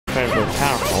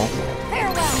careful.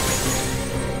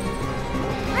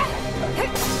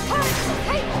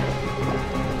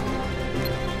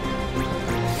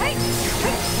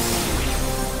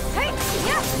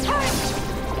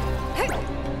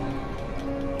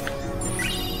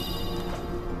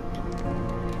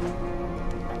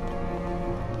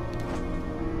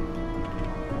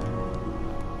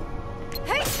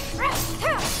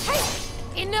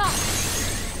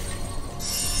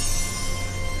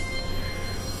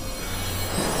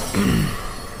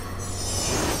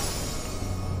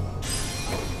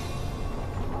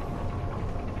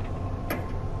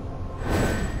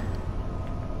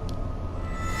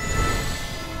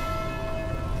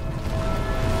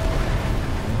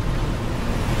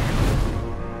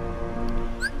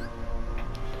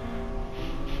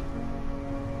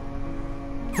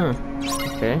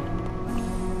 Okay.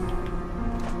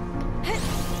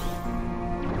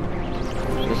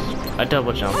 Just a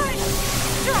double jump.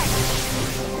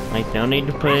 Like, no need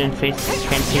to put in faces,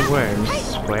 fancy words,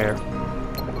 Square.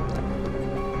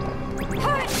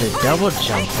 The double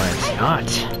jump was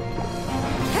not.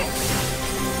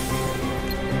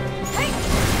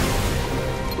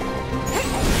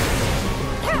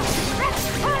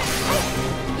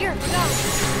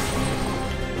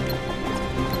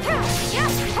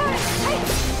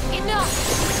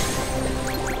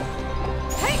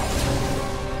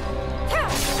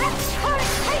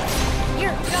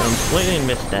 Completely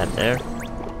missed that there.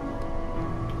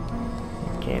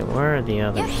 Okay, where are the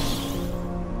others?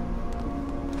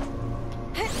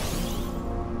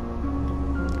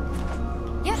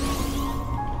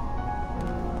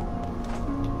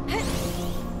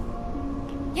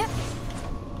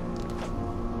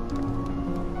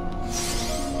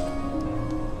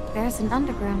 There's an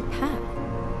underground path.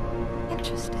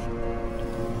 Interesting.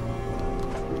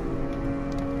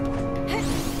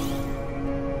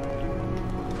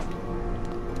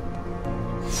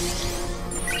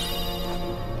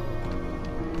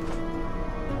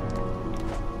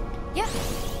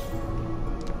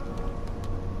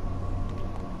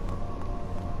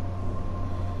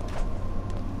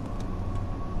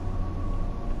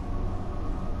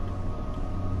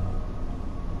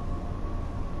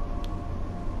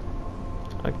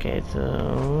 Okay,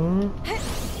 so...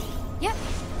 Yep.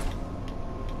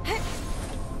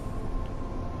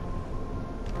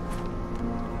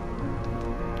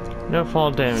 No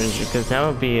fall damage, because that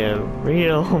would be a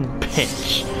real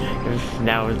bitch if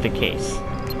that was the case.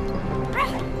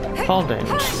 Fall damage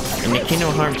in the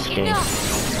Kingdom Hearts game.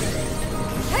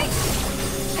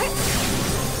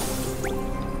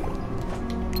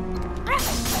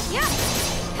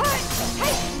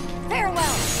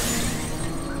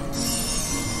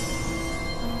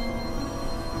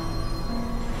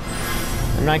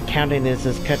 I'm not counting this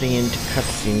as cutting into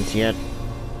cutscenes yet.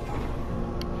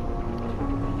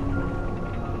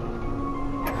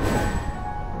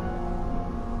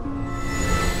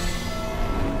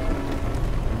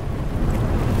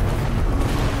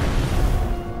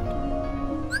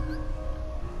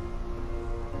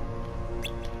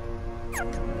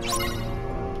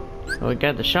 Oh, we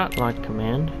got the shot lock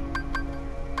command.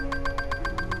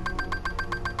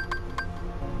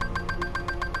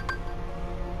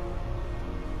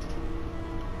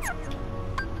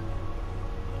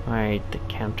 Alright, the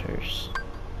counters.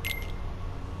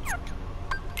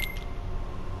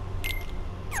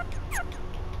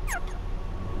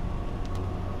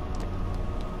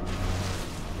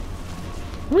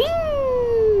 Whee!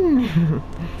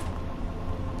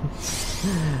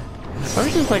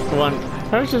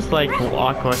 I was just like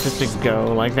Aqua just to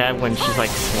go like that when she's like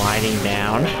sliding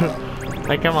down.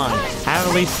 Like, come on, have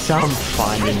at least some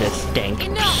fun in this dank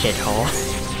shithole.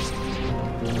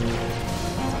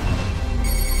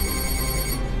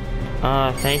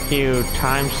 Thank you.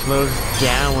 Time slows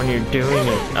down when you're doing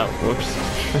it. Oh, whoops.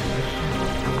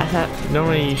 I thought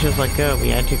normally you just let go. We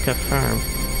had to confirm.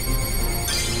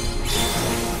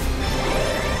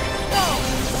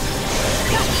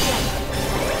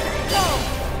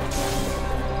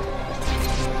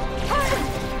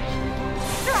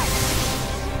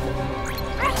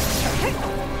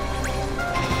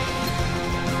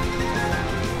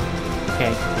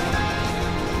 Okay.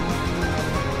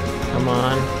 Come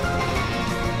on.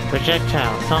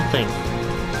 Projectile, something.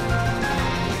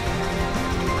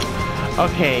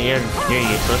 Okay, you're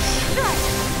useless.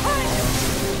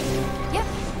 Yep.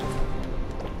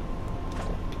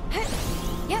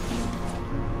 Yep.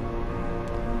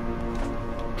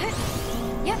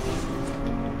 Yep.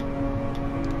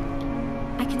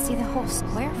 I can see the whole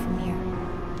square from here.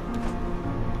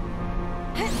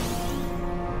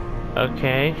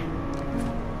 Okay.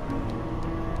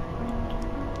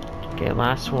 Okay,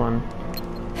 last one.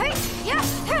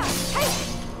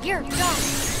 You're done.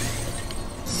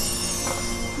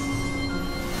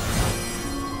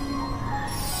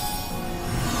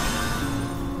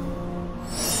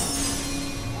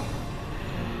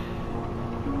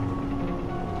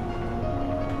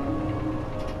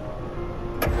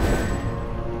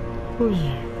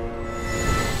 Ooh.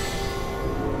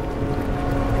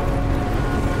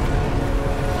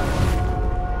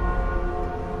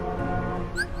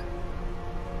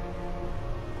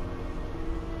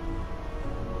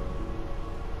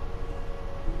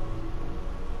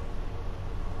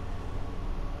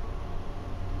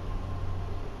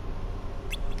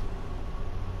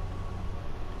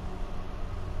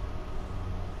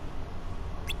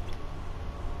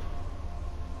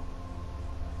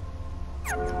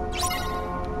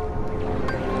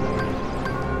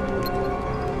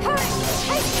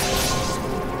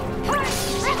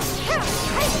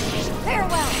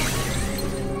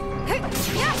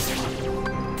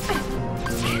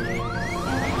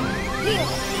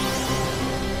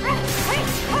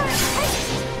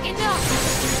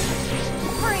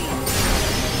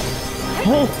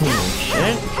 Holy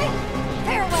shit!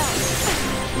 Farewell.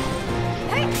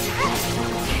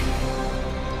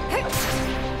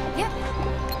 Yep.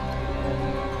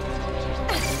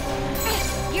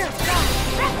 You're done.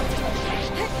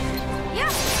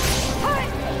 Yep.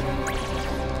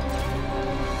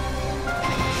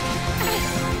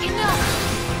 Enough.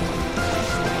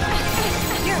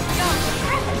 You're done.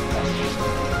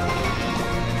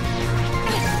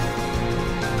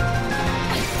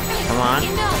 Come on.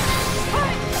 Enough.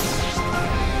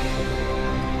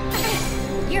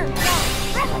 You're done.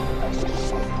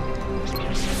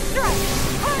 Strike.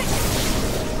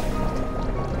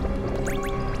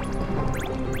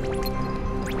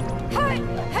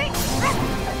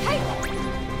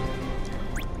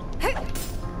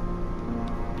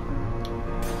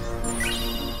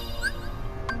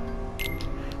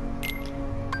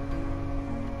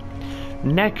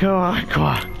 Neko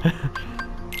Aqua.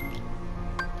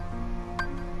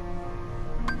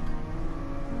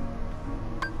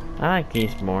 I like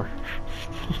these more.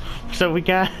 So we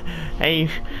got a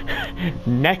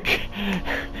Mecha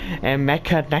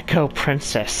Neko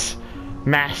Princess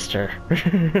Master.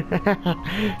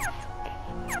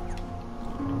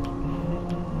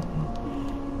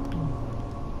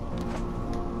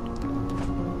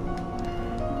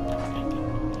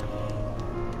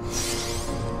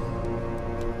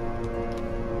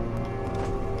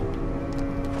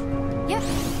 Yep.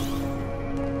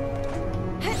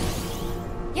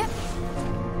 Yep.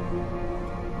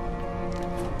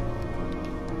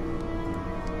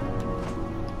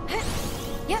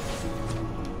 Yep.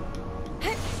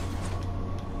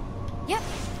 Yep.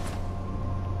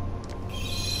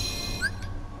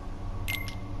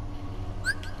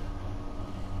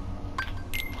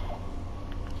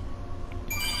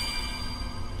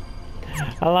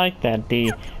 I like that,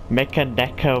 the Mecha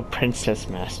Neko Princess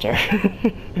Master.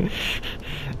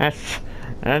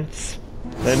 that's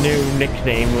the new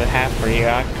nickname we have for you.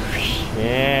 Oh,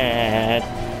 shit.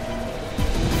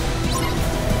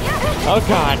 Oh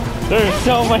god, there's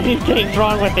so many things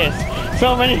wrong with this.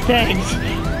 So many things.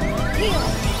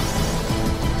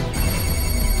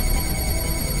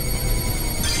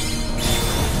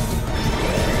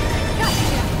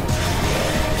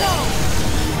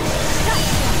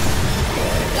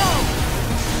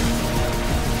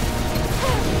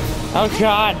 Oh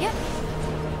god. Yep.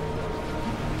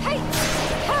 Hey.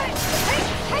 Hey.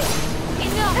 Hey.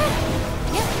 Enough.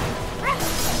 Yep.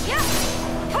 Yep.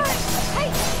 Hey.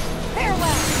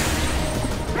 Farewell.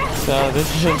 So this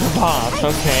is the boss,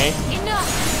 okay. Enough.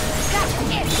 That's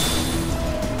it.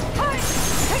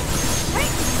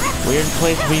 Weird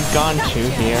place we've gone to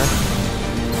here.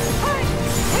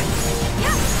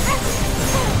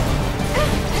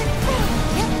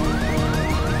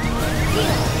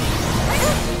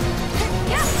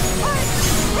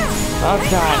 Oh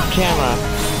god, camera.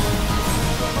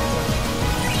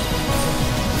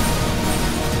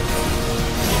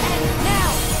 Now.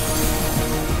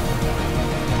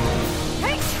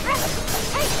 Hey.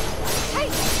 Hey.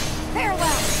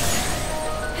 Farewell.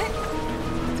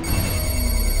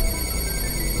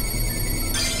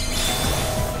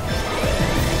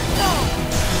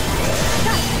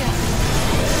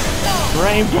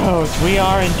 Rainbows, we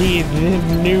are indeed the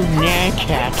new Nyan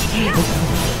Cat.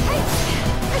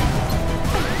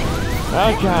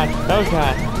 Oh god, oh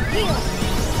god.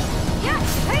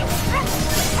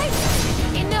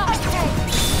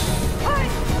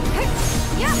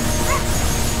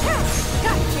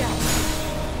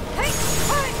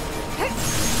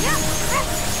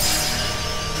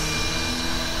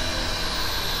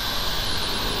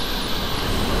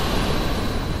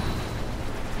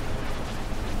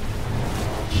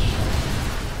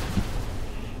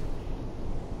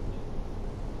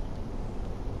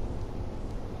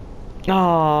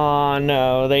 Oh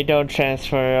no, they don't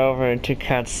transfer over into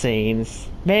cutscenes.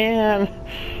 Man,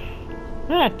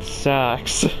 that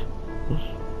sucks.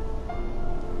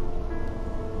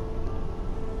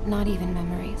 Not even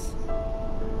memories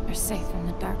are safe from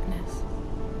the darkness.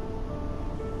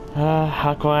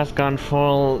 Aqua has gone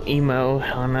full emo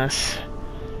on us.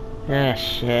 Ah,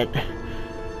 shit.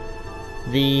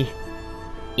 The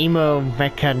emo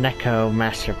Mecha Neko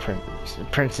Master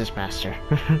Princess Master.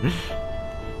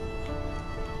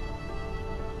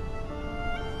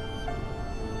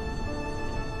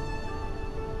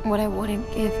 What I wouldn't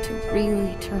give to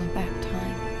really turn back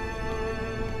time.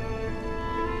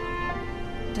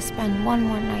 To spend one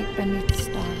more night beneath the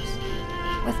stars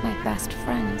with my best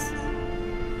friends.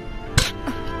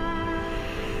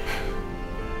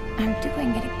 I'm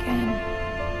doing it again.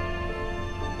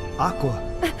 Aqua.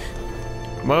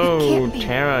 Whoa,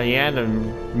 Tara, you had a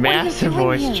massive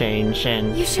voice here? change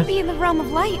and... You should be in the realm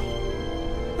of light.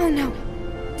 Oh no.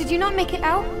 Did you not make it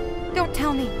out? Don't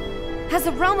tell me. Has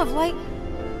the realm of light...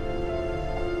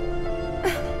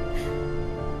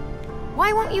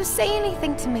 Why won't you say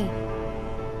anything to me?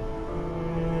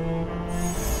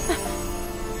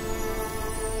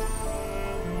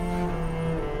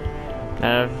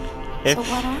 If, So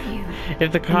what are you?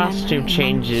 if the costume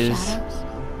changes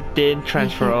did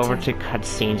transfer over to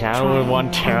cutscenes, I would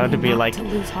want Tara to be like,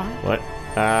 what?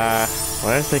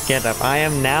 Where's the getup? I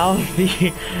am now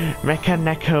the Mecha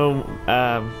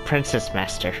Neko Princess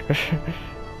Master.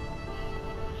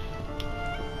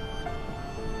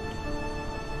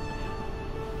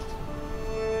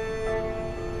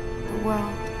 The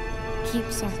world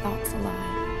keeps our thoughts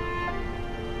alive.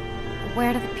 But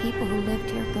where do the people who lived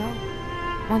here go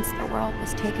once the world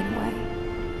was taken away?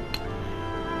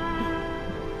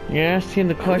 You're asking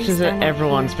the questions that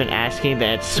everyone's been asking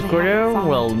that Square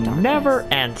will never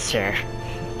answer.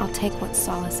 I'll take what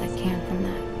solace I can from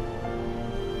that.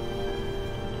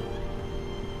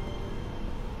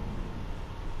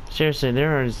 Seriously,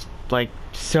 there is like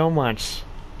so much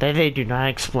that they do not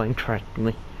explain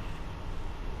correctly.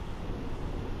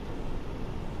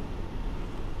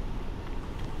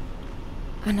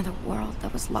 Another world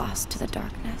that was lost to the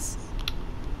darkness.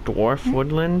 Dwarf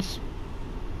Woodlands?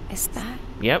 Is that?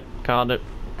 Yep, called it.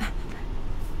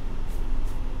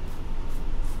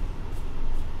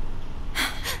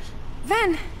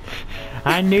 Ven!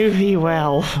 I knew thee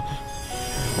well.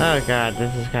 Oh god,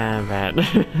 this is kind of bad.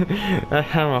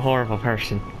 I'm a horrible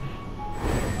person.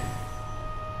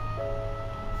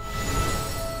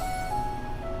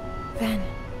 Ven,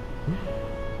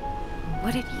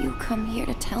 what did you come here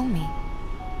to tell me?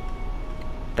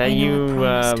 That you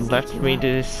left me up.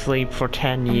 to sleep for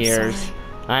 10 I'm years. sorry.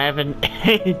 I haven't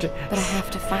ate But I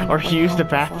have to find or a way used the home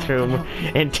before I can bathroom help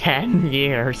you. in 10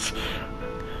 years.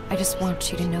 I just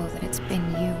want you to know that it's been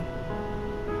you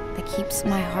that keeps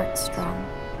my heart strong,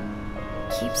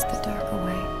 keeps the dark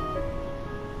away.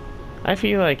 I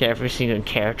feel like every single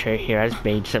character here has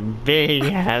made some big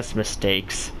ass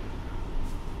mistakes.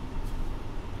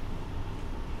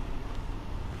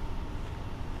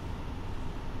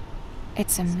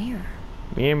 It's a mirror.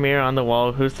 Mirror, mirror on the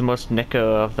wall, who's the most Neko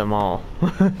of them all?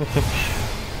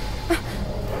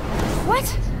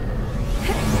 What?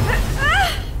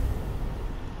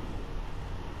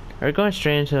 Are we going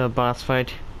straight into a boss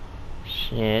fight?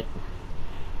 Shit.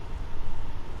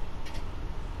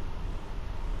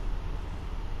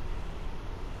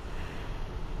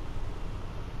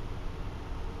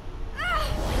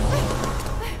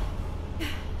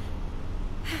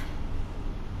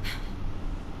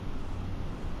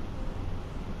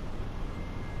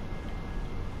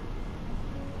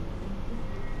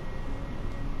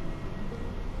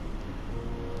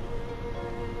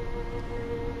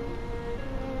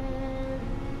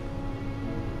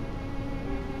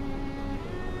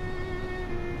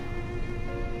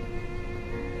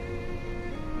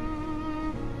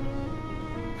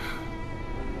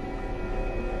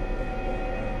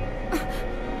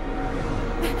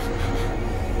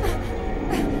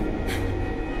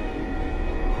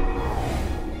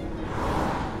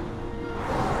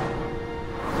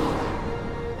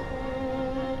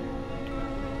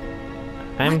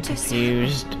 I'm What just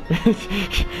confused.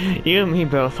 You and me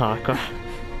both, Aqua.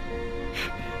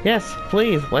 Yes,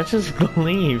 please, let's just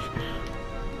leave.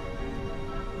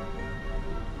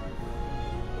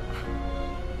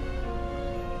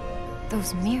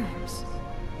 Those mirrors.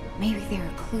 Maybe they're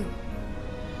a clue.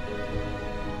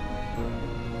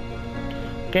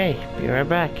 Okay, be right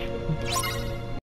back.